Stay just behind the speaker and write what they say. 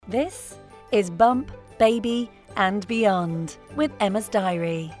This is Bump, Baby and Beyond with Emma's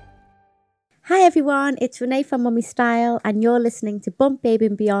Diary. Hi everyone, it's Renee from Mummy Style and you're listening to Bump, Baby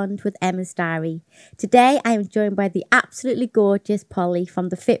and Beyond with Emma's Diary. Today I am joined by the absolutely gorgeous Polly from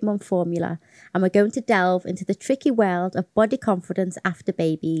the Fit Mum Formula and we're going to delve into the tricky world of body confidence after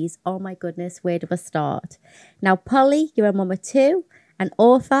babies. Oh my goodness, where do I start? Now Polly, you're a mum of two, an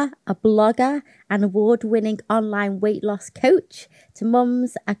author, a blogger, an award-winning online weight loss coach. To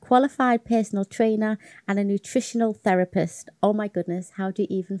mums, a qualified personal trainer and a nutritional therapist. Oh my goodness, how do you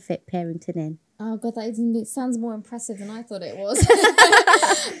even fit parenting in? Oh God, it sounds more impressive than I thought it was.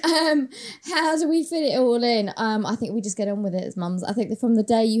 How do we fit it all in? I think we just get on with it as mums. I think that from the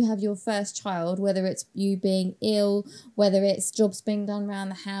day you have your first child, whether it's you being ill, whether it's jobs being done around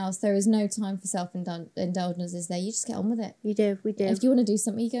the house, there is no time for self-indulgence, is there? You just get on with it. We do. If you want to do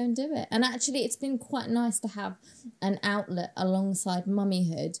something, you go and do it. And actually, it's been quite nice to have an outlet alongside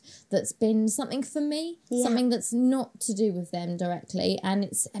mummyhood that's been something for me, something that's not to do with them directly. And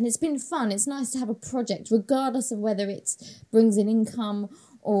it's been fun. It's nice to have a project, regardless of whether it brings in income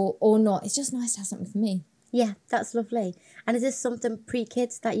or not. It's just nice to have something for me. Yeah, that's lovely. And is this something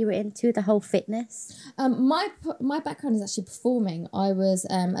pre-kids that you were into, the whole fitness? My background is actually performing. I was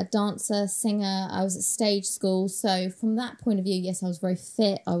a dancer, singer. I was at stage school. So from that point of view, yes, I was very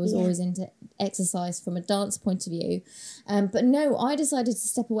fit. I was always into exercise from a dance point of view. But no, I decided to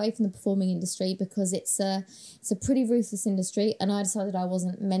step away from the performing industry because it's a pretty ruthless industry and I decided I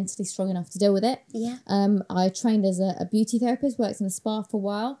wasn't mentally strong enough to deal with it. Yeah. I trained as a beauty therapist, worked in a spa for a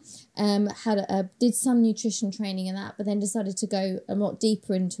while, did some nutrition training and that, but then decided to go a lot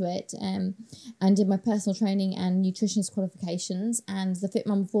deeper into it and did my personal training and nutritionist qualifications. And the Fit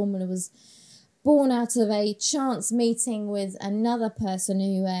Mum Formula was born out of a chance meeting with another person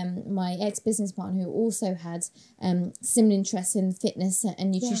who, my ex-business partner, who also had similar interests in fitness and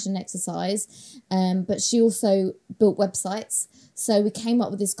nutrition and exercise, but she also built websites. So we came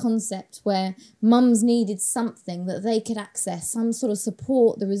up with this concept where mums needed something that they could access, some sort of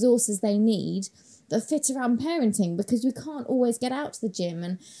support, the resources they need that fit around parenting, because we can't always get out to the gym,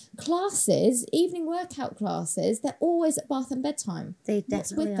 and classes, evening workout classes, they're always at bath and bedtime. They definitely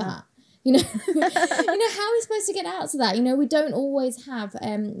What's with are. that? You know, how are we supposed to get out to that? You know, we don't always have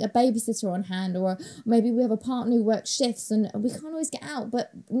a babysitter on hand, or maybe we have a partner who works shifts and we can't always get out.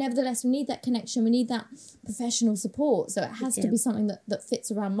 But nevertheless, we need that connection. We need that professional support. So it has to be something that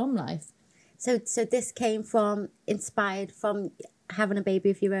fits around mum life. So this came inspired from having a baby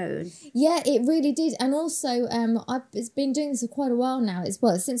of your own? Yeah, it really did. And also, I've been doing this for quite a while now.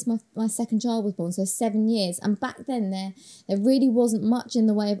 Since my second child was born, so 7 years. And back then, there really wasn't much in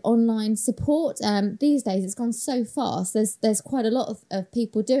the way of online support. These days, it's gone so fast. There's quite a lot of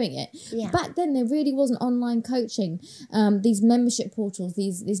people doing it. Yeah. Back then, there really wasn't online coaching. These membership portals,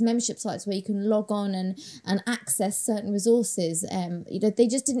 these membership sites where you can log on and access certain resources. They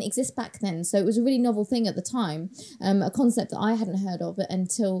just didn't exist back then. So it was a really novel thing at the time, a concept that I hadn't heard of it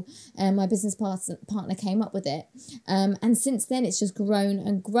until my business partner came up with it, and since then it's just grown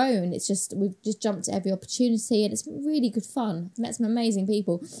and grown. We've just jumped at every opportunity, and it's been really good fun. I've met some amazing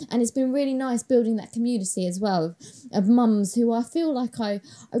people, and it's been really nice building that community as well of mums who I feel like I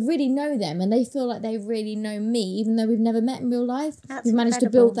really know them, and they feel like they really know me, even though we've never met in real life. We've managed to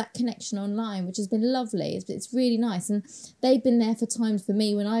build that connection online, which has been lovely. It's really nice, and they've been there for times for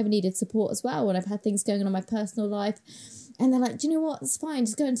me when I've needed support as well, when I've had things going on in my personal life. And they're like, do you know what? It's fine.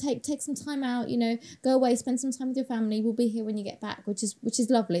 Just go and take some time out, go away, spend some time with your family. We'll be here when you get back, which is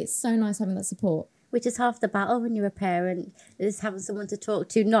lovely. It's so nice having that support. Which is half the battle when you're a parent, is having someone to talk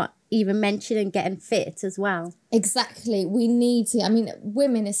to, not even mentioning getting fit as well. Exactly. We need to,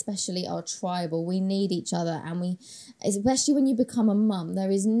 women especially are tribal. We need each other, and especially when you become a mum, there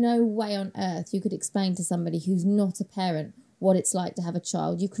is no way on earth you could explain to somebody who's not a parent what it's like to have a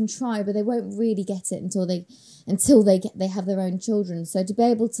child. You can try, but they won't really get it until they have their own children. So to be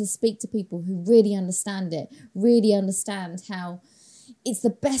able to speak to people who really understand it, really understand how it's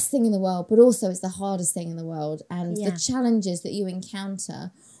the best thing in the world, but also it's the hardest thing in the world, and the challenges that you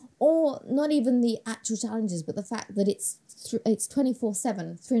encounter, or not even the actual challenges, but the fact that it's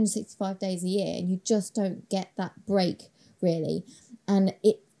 24/7, 365 days a year, and you just don't get that break really, and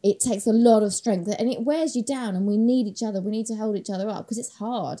it takes a lot of strength and it wears you down, and we need each other. We need to hold each other up because it's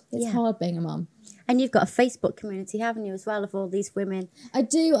hard. It's hard being a mum. And you've got a Facebook community, haven't you, as well, of all these women? I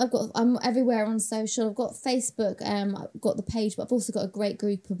do. I'm everywhere on social. I've got Facebook. I've got the page, but I've also got a great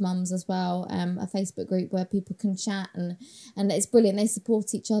group of mums as well. A Facebook group where people can chat and it's brilliant. They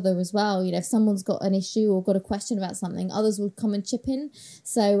support each other as well. You know, if someone's got an issue or got a question about something, others will come and chip in.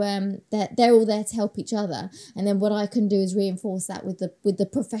 So they're all there to help each other. And then what I can do is reinforce that with the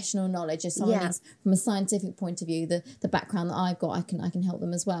professional knowledge. If someone needs, from a scientific point of view, the background that I've got, I can help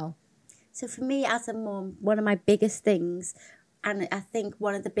them as well. So for me as a mum, one of my biggest things, and I think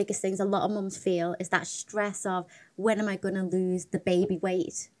one of the biggest things a lot of mums feel, is that stress of when am I going to lose the baby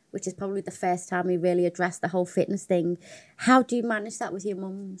weight, which is probably the first time we really address the whole fitness thing. How do you manage that with your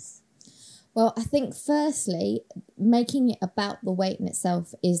mums? Well, I think firstly, making it about the weight in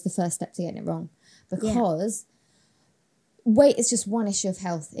itself is the first step to getting it wrong, because weight is just one issue of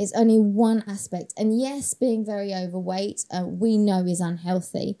health. It's only one aspect. And yes, being very overweight, we know is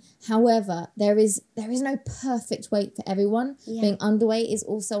unhealthy. However, there is no perfect weight for everyone. Yeah. Being underweight is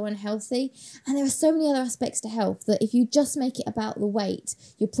also unhealthy. And there are so many other aspects to health that if you just make it about the weight,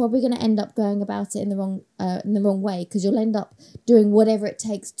 you're probably going to end up going about it in the wrong way, because you'll end up doing whatever it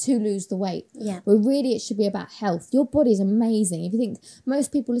takes to lose the weight. Yeah. But really, it should be about health. Your body's amazing. If you think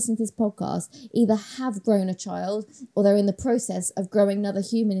most people listening to this podcast either have grown a child or they're in the process of growing another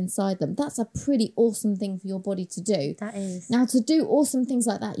human inside them, that's a pretty awesome thing for your body to do. That is. Now, to do awesome things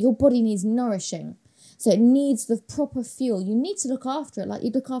like that, your body needs nourishing. So it needs the proper fuel. You need to look after it like you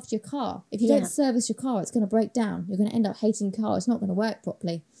look after your car. If you don't service your car, it's going to break down. You're going to end up hating your car. It's not going to work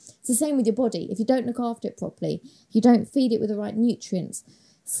properly. It's the same with your body. If you don't look after it properly, if you don't feed it with the right nutrients,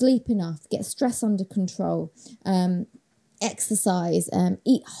 sleep enough, get stress under control, exercise,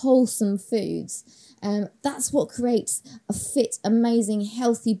 eat wholesome foods, that's what creates a fit, amazing,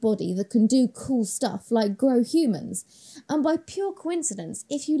 healthy body that can do cool stuff like grow humans. And by pure coincidence,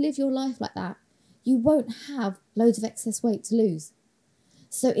 if you live your life like that, you won't have loads of excess weight to lose.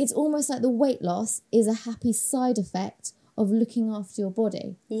 So it's almost like the weight loss is a happy side effect of looking after your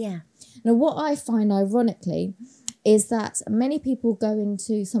body. Yeah. Now, what I find ironically is that many people go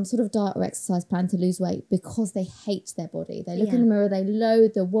into some sort of diet or exercise plan to lose weight because they hate their body. They look in the mirror, they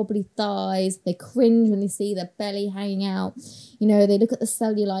loathe their wobbly thighs, they cringe when they see their belly hanging out. You know, they look at the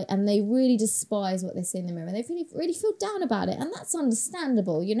cellulite and they really despise what they see in the mirror. And they really feel down about it. And that's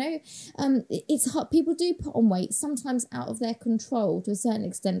understandable, you know. It's hard. People do put on weight, sometimes out of their control to a certain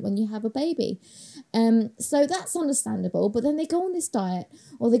extent when you have a baby. So that's understandable. But then they go on this diet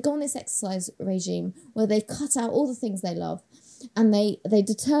or they go on this exercise regime where they cut out all the things they love, and they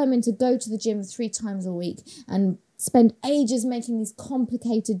determine to go to the gym 3 times a week and spend ages making these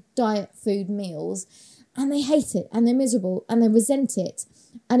complicated diet food meals, and they hate it and they're miserable and they resent it,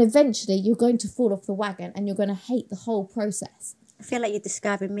 and eventually you're going to fall off the wagon and you're going to hate the whole process. I feel like you're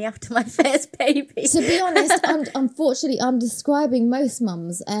describing me after my first baby. To be honest, unfortunately, I'm describing most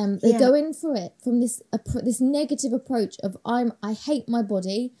mums. They go in for it from this negative approach of I hate my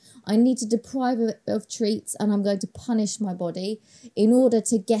body, I need to deprive it of treats, and I'm going to punish my body in order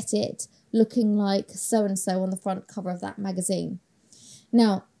to get it looking like so-and-so on the front cover of that magazine.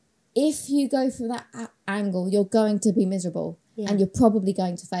 Now, if you go for that angle, you're going to be miserable. And you're probably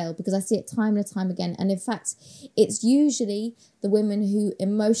going to fail, because I see it time and time again. And in fact, it's usually the women who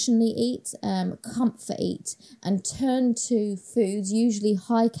emotionally eat, comfort eat, and turn to foods, usually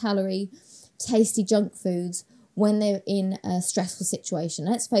high calorie, tasty junk foods, when they're in a stressful situation.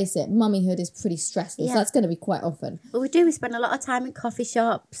 Let's face it, mummyhood is pretty stressful, so that's going to be quite often. Well, we spend a lot of time in coffee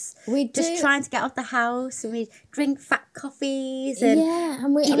shops. We do. Just trying to get out the house, and we drink fat coffees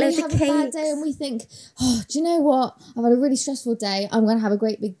and we eat loads have of cakes. a bad day and we think, oh, do you know what? I've had a really stressful day. I'm going to have a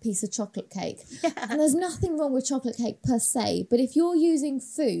great big piece of chocolate cake. And there's nothing wrong with chocolate cake per se, but if you're using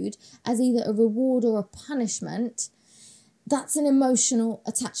food as either a reward or a punishment, that's an emotional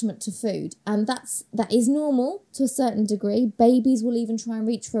attachment to food, and that is normal to a certain degree. Babies will even try and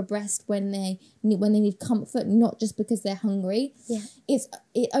reach for a breast when they need comfort, not just because they're hungry.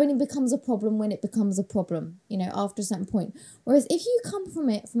 It only becomes a problem when it becomes a problem, you know, after a certain point. Whereas if you come from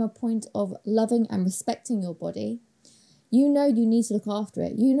it from a point of loving and respecting your body, you know you need to look after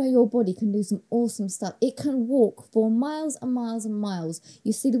it. You know your body can do some awesome stuff. It can walk for miles and miles and miles.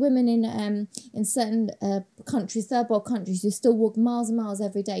 You see the women in certain countries, third world countries, who still walk miles and miles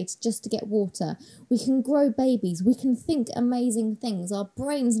every day just to get water. We can grow babies. We can think amazing things. Our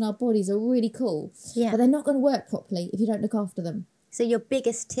brains and our bodies are really cool. But they're not going to work properly if you don't look after them. So your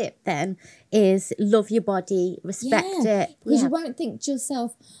biggest tip then is love your body, respect it. Because you won't think to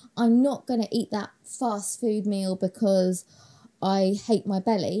yourself, I'm not going to eat that fast food meal because I hate my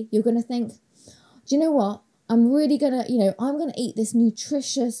belly. You're going to think, do you know what? I'm really going to, I'm going to eat this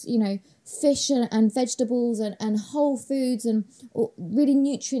nutritious, fish and vegetables and whole foods and really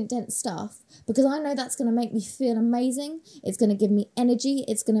nutrient dense stuff, because I know that's going to make me feel amazing. It's going to give me energy.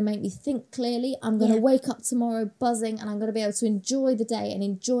 It's going to make me think clearly. I'm going to wake up tomorrow buzzing, and I'm going to be able to enjoy the day and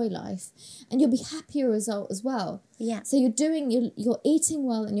enjoy life, and you'll be happier result as well. Yeah. So you're eating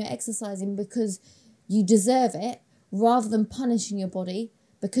well and you're exercising because you deserve it, rather than punishing your body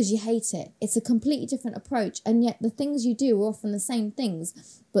because you hate it. It's a completely different approach, and yet the things you do are often the same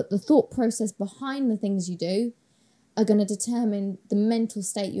things, but the thought process behind the things you do are going to determine the mental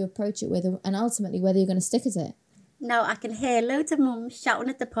state you approach it with, and ultimately whether you're going to stick at it. Now, I can hear loads of mums shouting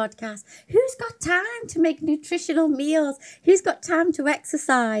at the podcast, who's got time to make nutritional meals? Who's got time to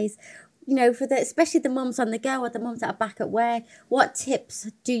exercise? You know, especially the mums on the go or the mums that are back at work, what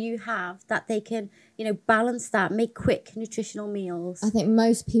tips do you have that they can, balance that, make quick nutritional meals? I think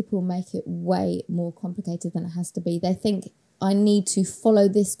most people make it way more complicated than it has to be. They think, I need to follow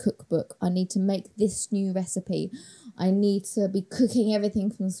this cookbook. I need to make this new recipe. I need to be cooking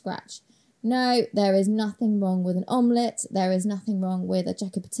everything from scratch. No, there is nothing wrong with an omelette. There is nothing wrong with a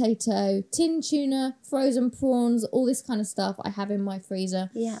jacket potato, tin tuna, frozen prawns, all this kind of stuff I have in my freezer,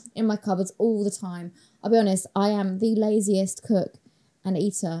 in my cupboards all the time. I'll be honest, I am the laziest cook and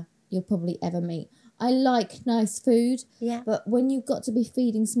eater you'll probably ever meet. I like nice food, but when you've got to be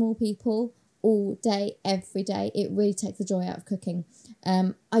feeding small people all day, every day, it really takes the joy out of cooking.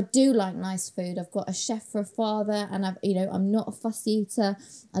 I do like nice food. I've got a chef for a father, and I'm not a fussy eater.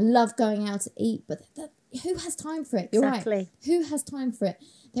 I love going out to eat, but who has time for it? You're Exactly. right. Who has time for it?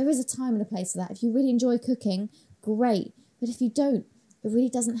 There is a time and a place for that. If you really enjoy cooking, great. But if you don't, it really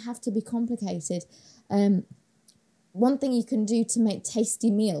doesn't have to be complicated. One thing you can do to make tasty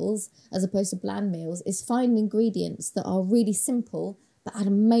meals as opposed to bland meals is find ingredients that are really simple but add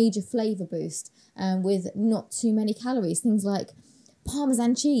a major flavour boost with not too many calories. Things like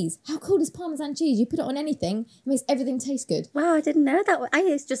Parmesan cheese. How cool is Parmesan cheese? You put it on anything, it makes everything taste good. Wow, I didn't know that. I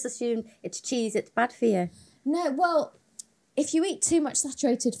just assumed it's cheese, it's bad for you. No, well, if you eat too much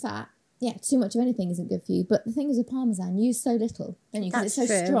saturated fat, too much of anything isn't good for you. But the thing is with Parmesan, you use so little, don't you? Because it's so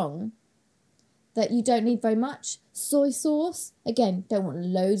That's true. strong that you don't need very much. Soy sauce, again, don't want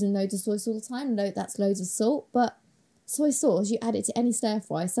loads and loads of soy sauce all the time. No, that's loads of salt, but soy sauce, you add it to any stir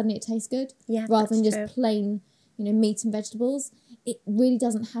fry, suddenly it tastes good. Yeah, rather than that's just true. plain, meat and vegetables. It really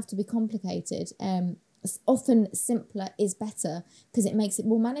doesn't have to be complicated. Often simpler is better because it makes it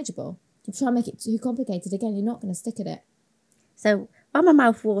more manageable. If you try and make it too complicated, again, you're not going to stick at it. So while my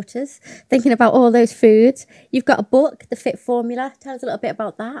mouth waters, thinking about all those foods, you've got a book, The Fit Formula. Tell us a little bit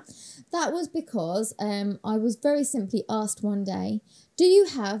about that. That was because I was very simply asked one day, do you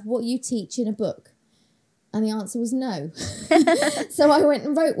have what you teach in a book? And the answer was no. So I went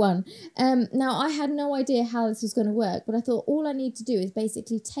and wrote one. Now, I had no idea how this was going to work, but I thought all I need to do is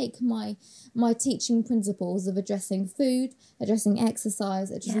basically take my teaching principles of addressing food, addressing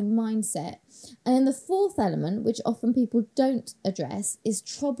exercise, addressing mindset. And then the fourth element, which often people don't address, is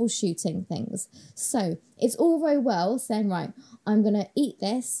troubleshooting things. So it's all very well saying, right, I'm going to eat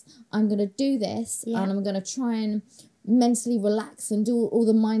this, I'm going to do this, and I'm going to try and mentally relax and do all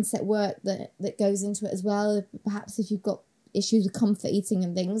the mindset work that goes into it as well. Perhaps if you've got issues with comfort eating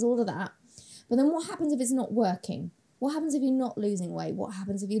and things, all of that. But then what happens if it's not working? What happens if you're not losing weight? What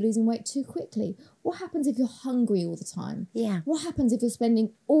happens if you're losing weight too quickly? What happens if you're hungry all the time? Yeah. What happens if you're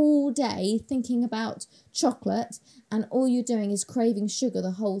spending all day thinking about chocolate and all you're doing is craving sugar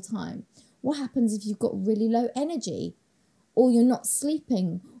the whole time? What happens if you've got really low energy, or you're not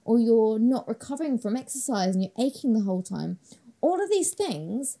sleeping, or you're not recovering from exercise and you're aching the whole time? All of these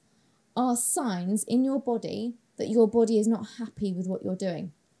things are signs in your body that your body is not happy with what you're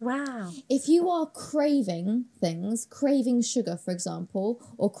doing. Wow. If you are craving things, craving sugar, for example,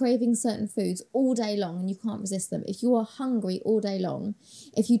 or craving certain foods all day long and you can't resist them, if you are hungry all day long,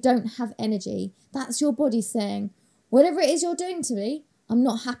 if you don't have energy, that's your body saying, whatever it is you're doing to me, I'm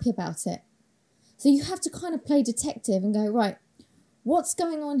not happy about it. So you have to kind of play detective and go, right, what's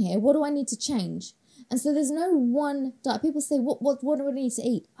going on here? What do I need to change? And so there's no one diet. People say, what do I need to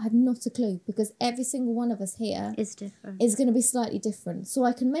eat? I have not a clue, because every single one of us here It's different. is going to be slightly different. So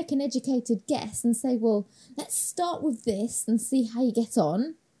I can make an educated guess and say, well, let's start with this and see how you get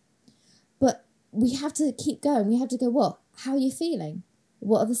on. But we have to keep going. We have to go, what? How are you feeling?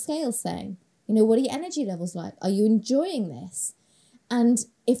 What are the scales saying? What are your energy levels like? Are you enjoying this? And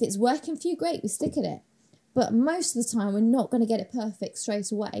if it's working for you, great, we stick at it. But most of the time, we're not going to get it perfect straight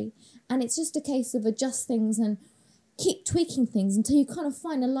away. And it's just a case of adjust things and keep tweaking things until you kind of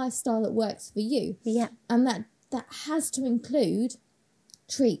find a lifestyle that works for you. Yeah. And that has to include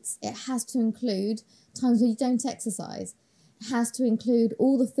treats. It has to include times where you don't exercise. has to include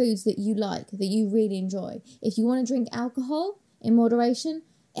all the foods that you like, that you really enjoy. If you want to drink alcohol in moderation,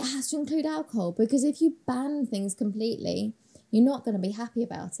 it has to include alcohol, because if you ban things completely, you're not going to be happy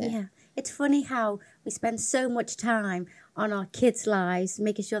about it. Yeah. It's funny how we spend so much time on our kids' lives,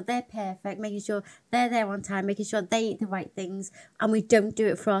 making sure they're perfect, making sure they're there on time, making sure they eat the right things, and we don't do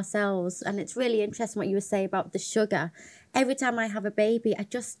it for ourselves. And it's really interesting what you were saying about the sugar. Every time I have a baby, I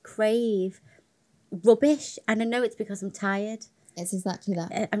just crave rubbish, and I know it's because I'm tired. It's exactly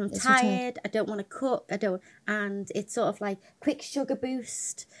that. I'm tired. I don't want to cook. And it's sort of like quick sugar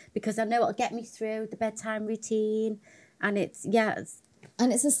boost, because I know it'll get me through the bedtime routine. And it's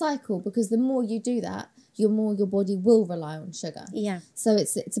a cycle, because the more you do that, the more your body will rely on sugar. Yeah. So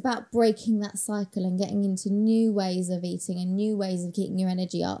it's about breaking that cycle and getting into new ways of eating and new ways of keeping your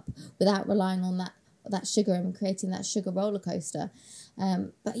energy up without relying on that sugar and creating that sugar roller coaster.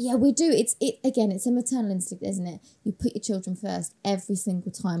 But yeah, we do. It's a maternal instinct, isn't it? You put your children first every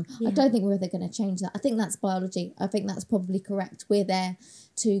single time. Yeah. I don't think we're ever going to change that. I think that's biology. I think that's probably correct. We're there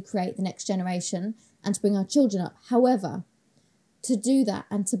to create the next generation and to bring our children up. However, to do that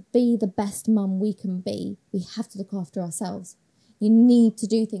and to be the best mum we can be, we have to look after ourselves. You need to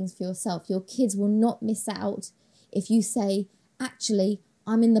do things for yourself. Your kids will not miss out if you say, actually,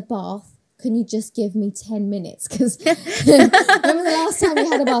 I'm in the bath, can you just give me 10 minutes? Because remember the last time you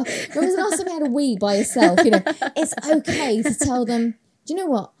had a bath? Remember the last time you had a wee by yourself? It's okay to tell them, do you know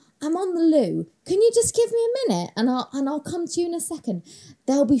what? I'm on the loo. Can you just give me a minute and I'll come to you in a second?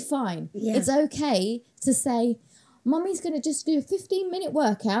 They'll be fine. Yeah. It's okay to say, Mummy's going to just do a 15-minute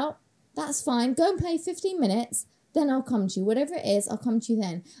workout. That's fine. Go and play 15 minutes. Then I'll come to you. Whatever it is, I'll come to you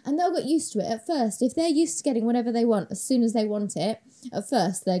then. And they'll get used to it at first. If they're used to getting whatever they want as soon as they want it, at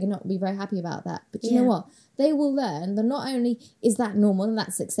first they're not be very happy about that. But you know what? They will learn that not only is that normal and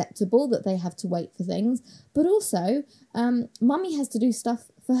that's acceptable that they have to wait for things, but also Mummy has to do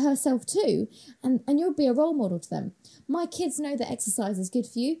stuff for herself too. And you'll be a role model to them. My kids know that exercise is good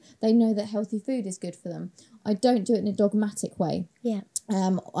for you. They know that healthy food is good for them. I don't do it in a dogmatic way. Yeah.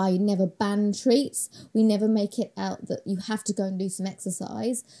 I never ban treats. We never make it out that you have to go and do some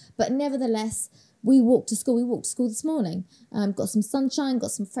exercise. But nevertheless, we walked to school. We walked to school this morning. Got some sunshine,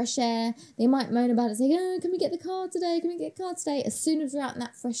 got some fresh air. They might moan about it, say, oh, can we get the car today? Can we get a car today? As soon as we're out in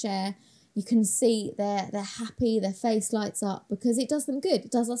that fresh air, you can see they're happy, their face lights up, because it does them good.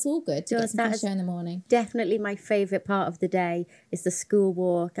 It does us all good to get some fresh air in the morning. Definitely my favourite part of the day is the school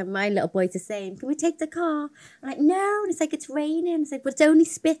walk. And my little boys are saying, can we take the car? I'm like, no. And it's like, it's raining. It's like, but it's only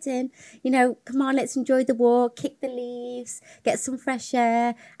spitting. Come on, let's enjoy the walk, kick the leaves, get some fresh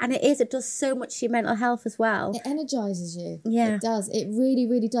air. And it does so much to your mental health as well. It energises you. Yeah. It does. It really,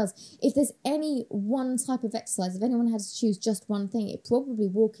 really does. If there's any one type of exercise, if anyone had to choose just one thing, it probably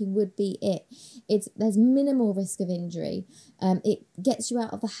walking would be it. There's minimal risk of injury. It gets you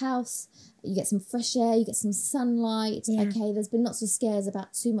out of the house. You get some fresh air, you get some sunlight. Yeah. Okay, there's been lots of scares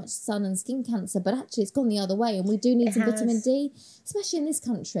about too much sun and skin cancer, but actually it's gone the other way, and we do need some vitamin D, especially in this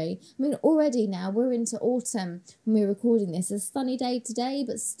country. I mean, already now we're into autumn when we're recording this. It's a sunny day today,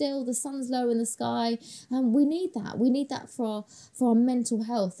 but still the sun's low in the sky, and we need that. We need that for our mental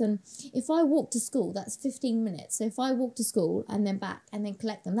health. And if I walk to school, that's 15 minutes. So if I walk to school and then back and then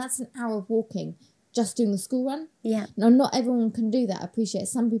collect them, that's an hour of walking. Just doing the school run. Yeah. Now, not everyone can do that. I appreciate it.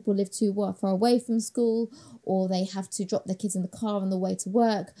 Some people live too far away from school, or they have to drop their kids in the car on the way to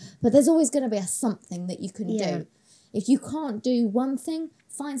work. But there's always going to be something that you can do. If you can't do one thing,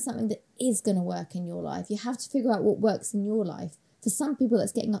 find something that is going to work in your life. You have to figure out what works in your life. For some people,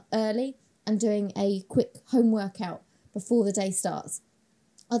 that's getting up early and doing a quick home workout before the day starts.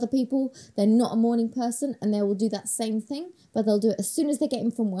 Other people, they're not a morning person, and they will do that same thing, but they'll do it as soon as they get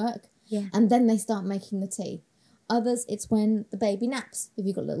in from work. Yeah. And then they start making the tea. Others, it's when the baby naps, if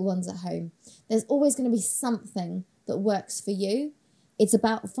you've got little ones at home. There's always going to be something that works for you. It's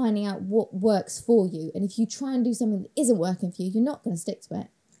about finding out what works for you. And if you try and do something that isn't working for you, you're not going to stick to it.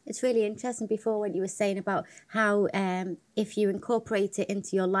 It's really interesting before when you were saying about how if you incorporate it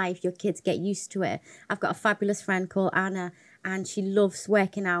into your life, your kids get used to it. I've got a fabulous friend called Anna, and she loves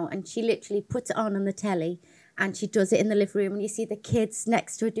working out, and she literally puts it on the telly. And she does it in the living room, and you see the kids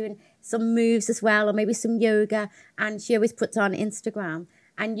next to her doing some moves as well, or maybe some yoga. And she always puts it on Instagram.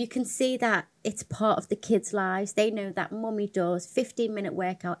 And you can see that it's part of the kids' lives. They know that mummy does 15-minute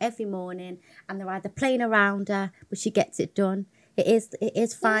workout every morning, and they're either playing around her, but she gets it done. It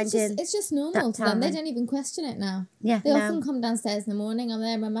is finding. It's just normal to them. They don't even question it now. Yeah, they often come downstairs in the morning. I'm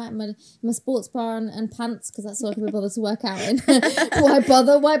there in my sports bra and pants, because that's all I can be bothered to work out in. Why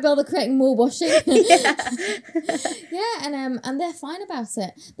bother? Why bother creating more washing? And they're fine about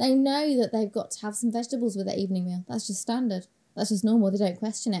it. They know that they've got to have some vegetables with their evening meal. That's just standard. That's just normal. They don't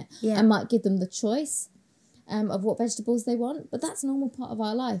question it. Yeah. I might give them the choice of what vegetables they want, but that's a normal part of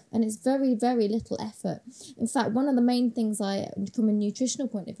our life, and it's very, very little effort. In fact, one of the main things from a nutritional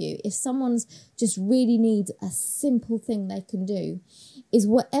point of view, if someone's just really needs a simple thing they can do, is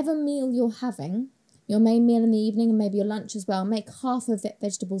whatever meal you're having, your main meal in the evening and maybe your lunch as well, make half of it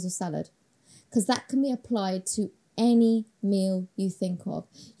vegetables or salad, because that can be applied to any meal you think of.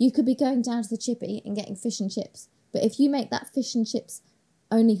 You could be going down to the chippy and getting fish and chips, but if you make that fish and chips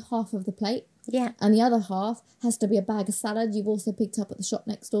only half of the plate, Yeah. and the other half has to be a bag of salad you've also picked up at the shop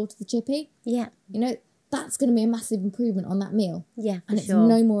next door to the chippy, Yeah. that's going to be a massive improvement on that meal. Yeah, for and it's sure.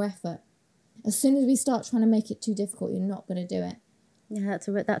 no more effort. As soon as we start trying to make it too difficult, you're not going to do it. Yeah,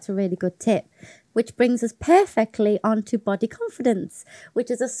 that's a really good tip, which brings us perfectly onto body confidence,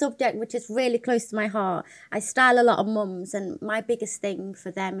 which is a subject which is really close to my heart. I style a lot of mums, and my biggest thing for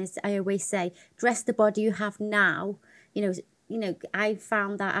them is, I always say, dress the body you have now. I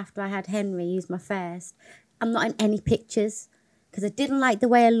found that after I had Henry, he's my first, I'm not in any pictures because I didn't like the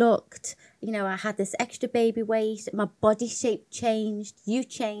way I looked. I had this extra baby weight, my body shape changed, you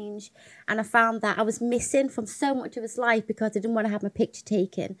changed, and I found that I was missing from so much of his life because I didn't want to have my picture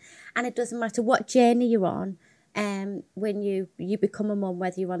taken. And it doesn't matter what journey you're on, when you become a mum,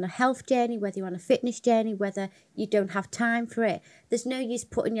 whether you're on a health journey, whether you're on a fitness journey, whether you don't have time for it, there's no use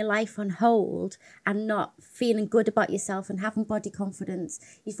putting your life on hold and not feeling good about yourself and having body confidence.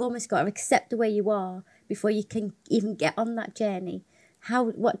 You've almost got to accept the way you are before you can even get on that journey.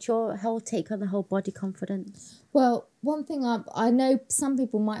 What's your whole take on the whole body confidence? Well, one thing I know some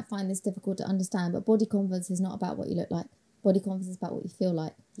people might find this difficult to understand, but body confidence is not about what you look like. Body confidence is about what you feel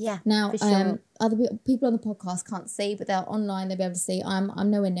like. Yeah, now, for sure. Other people on the podcast can't see, but they're online. They'll be able to see. I'm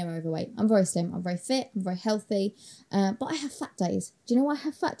nowhere near overweight. I'm very slim. I'm very fit. I'm very healthy. But I have fat days. Do you know why I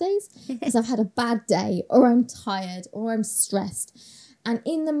have fat days? Because I've had a bad day, or I'm tired, or I'm stressed. And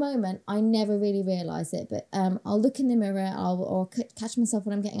in the moment, I never really realise it. But I'll look in the mirror, or catch myself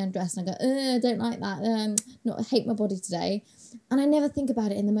when I'm getting undressed, and I go, I don't like that. I hate my body today. And I never think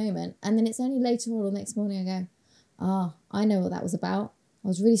about it in the moment. And then it's only later on, or the next morning, I go, I know what that was about. I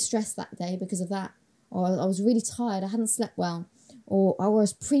was really stressed that day because of that. Or I was really tired. I hadn't slept well. Or I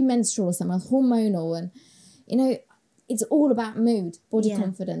was premenstrual or something. I was hormonal. And, it's all about mood, body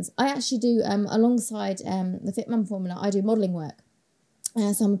confidence. I actually do, alongside the Fit Mum Formula, I do modelling work.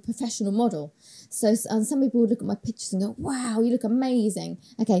 So I'm a professional model. So some people would look at my pictures and go, wow, you look amazing.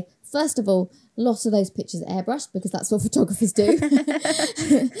 Okay, first of all, lots of those pictures are airbrushed because that's what photographers do.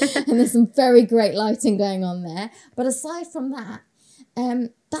 And there's some very great lighting going on there. But aside from that,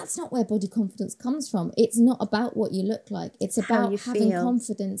 that's not where body confidence comes from. It's not about what you look like. It's about having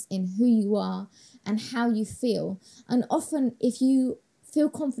confidence in who you are and how you feel. And often if you feel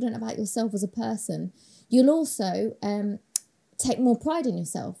confident about yourself as a person, you'll also take more pride in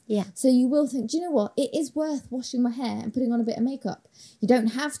yourself. Yeah. So you will think, do you know what? It is worth washing my hair and putting on a bit of makeup. You don't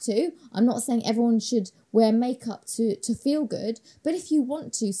have to. I'm not saying everyone should wear makeup to feel good. But if you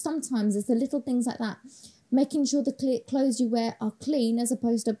want to, sometimes it's the little things like that. Making sure the clothes you wear are clean as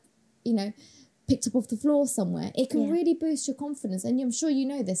opposed to, picked up off the floor somewhere. It can really boost your confidence. And I'm sure you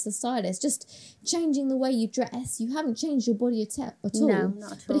know this, the stylist, just changing the way you dress. You haven't changed your body at all. No,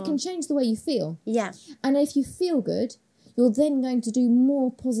 not at all. But it can change the way you feel. Yeah. And if you feel good, you're then going to do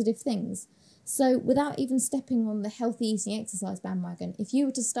more positive things. So without even stepping on the healthy eating exercise bandwagon, if you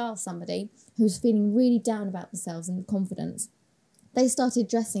were to style somebody who's feeling really down about themselves and confidence, they started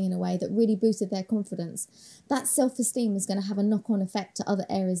dressing in a way that really boosted their confidence, that self-esteem is going to have a knock-on effect to other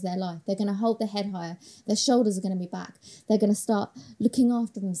areas of their life. They're going to hold their head higher. Their shoulders are going to be back. They're going to start looking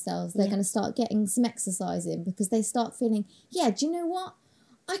after themselves. They're going to start getting some exercise in because they start feeling, do you know what?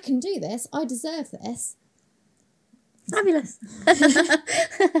 I can do this. I deserve this. Fabulous.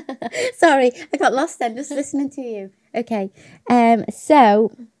 Sorry, I got lost then just listening to you. Okay.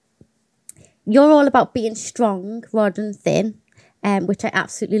 So you're all about being strong rather than thin, which I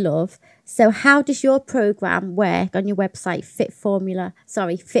absolutely love. So how does your program work on your website,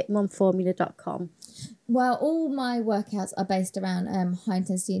 fitmumformula.com? Well, all my workouts are based around high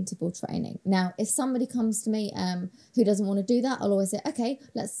intensity interval training. Now, if somebody comes to me who doesn't want to do that, I'll always say, okay,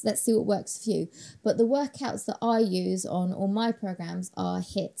 let's see what works for you. But the workouts that I use on all my programs are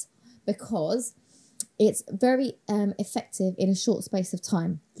HIIT because it's very effective in a short space of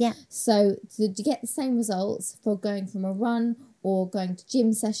time. Yeah. So to get the same results for going from a run or going to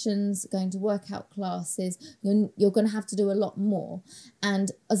gym sessions, going to workout classes, you're going to have to do a lot more.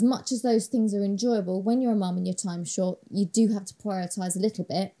 And as much as those things are enjoyable, when you're a mum and your time's short, you do have to prioritise a little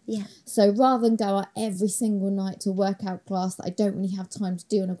bit. Yeah. So rather than go out every single night to a workout class that I don't really have time to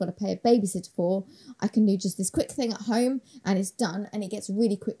do and I've got to pay a babysitter for, I can do just this quick thing at home and it's done and it gets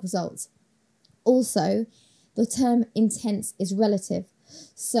really quick results. Also, the term intense is relative.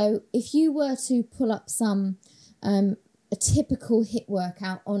 So if you were to pull up a typical HIIT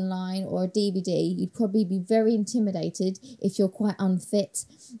workout online or a DVD, you'd probably be very intimidated if you're quite unfit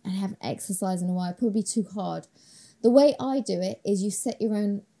and haven't exercised in a while. Probably too hard. The way I do it is you set your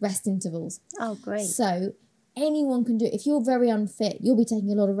own rest intervals. Oh, great. So anyone can do it. If you're very unfit, you'll be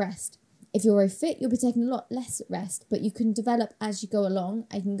taking a lot of rest. If you're very fit, you'll be taking a lot less rest, but you can develop as you go along.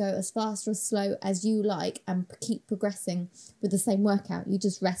 You can go as fast or as slow as you like and keep progressing with the same workout. You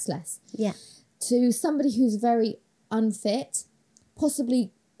just rest less. Yeah. To somebody who's very unfit,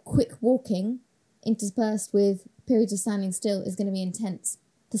 possibly quick walking interspersed with periods of standing still is going to be intense.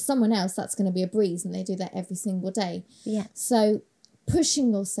 To someone else, that's going to be a breeze, and they do that every single day. Yeah. So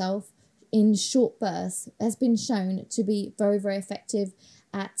pushing yourself in short bursts has been shown to be very, very effective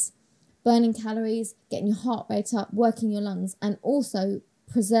at burning calories, getting your heart rate up, working your lungs, and also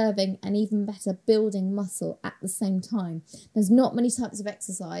preserving and even better building muscle at the same time. There's not many types of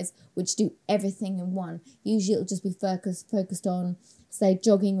exercise which do everything in one. Usually it'll just be focused on, say,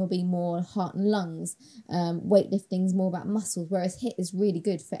 jogging will be more heart and lungs, weightlifting's more about muscles, whereas HIIT is really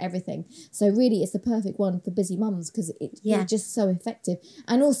good for everything. So really it's the perfect one for busy mums because it's just so effective.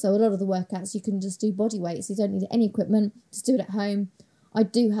 And also a lot of the workouts you can just do body weights. You don't need any equipment, just do it at home. I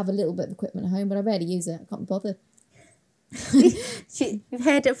do have a little bit of equipment at home, but I rarely use it. I can't be bothered. You've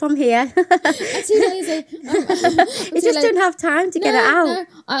heard it from here. I'm too lazy. You just don't have time to get it out. No,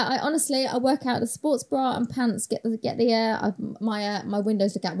 I honestly, I work out the sports bra and pants. My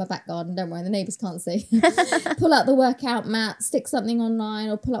windows look out my back garden. Don't worry, the neighbours can't see. Pull out the workout mat, stick something online,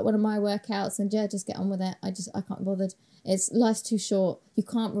 or pull out one of my workouts, and just get on with it. I can't be bothered. Life's too short. You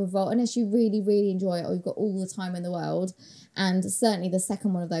can't revolt unless you really, really enjoy it, or you've got all the time in the world. And certainly the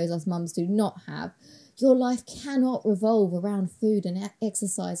second one of those us mums do not have. Your life cannot revolve around food and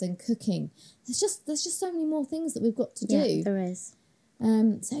exercise and cooking. There's just so many more things that we've got to do. Yeah, there is.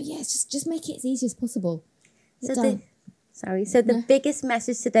 Just make it as easy as possible. So the biggest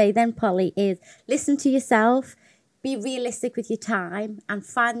message today then, Polly, is listen to yourself, be realistic with your time, and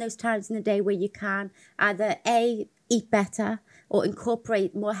find those times in the day where you can either eat better or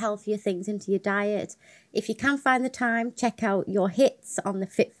incorporate more healthier things into your diet. If you can find the time, check out your hits on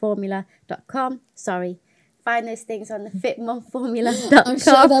thefitformula.com. Find those things on thefitmumformula.com. I'm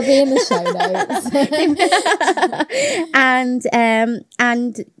sure they'll be in the show notes.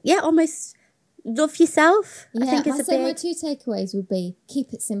 and almost love yourself. Yeah, I think it's my two takeaways would be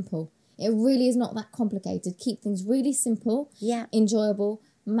keep it simple. It really is not that complicated. Keep things really simple, enjoyable,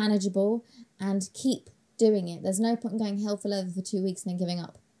 manageable, and keep doing it. There's no point in going hell for leather for 2 weeks and then giving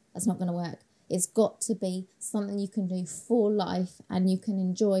up. That's not going to work. It's got to be something you can do for life and you can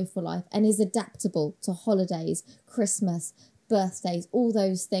enjoy for life and is adaptable to holidays, Christmas, birthdays, all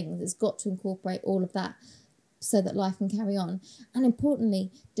those things. It's got to incorporate all of that so that life can carry on. And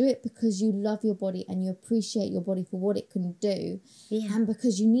importantly, do it because you love your body and you appreciate your body for what it can do, and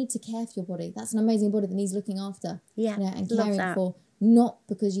because you need to care for your body. That's an amazing body that needs looking after and caring for, not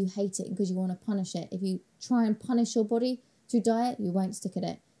because you hate it and because you want to punish it. If you try and punish your body through diet, you won't stick at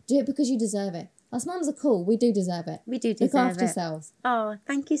it. Do it because you deserve it. Us mums are cool. We do deserve it. We do deserve it. Look after yourselves. Oh,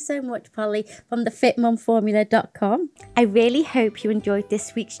 thank you so much, Polly, from thefitmumformula.com. I really hope you enjoyed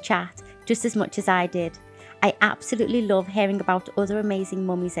this week's chat just as much as I did. I absolutely love hearing about other amazing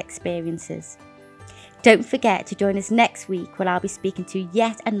mummies' experiences. Don't forget to join us next week when I'll be speaking to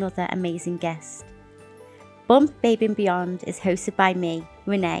yet another amazing guest. Bump Baby and Beyond is hosted by me,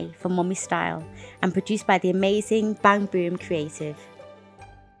 Renee, from Mummy Style, and produced by the amazing Bang Boom Creative.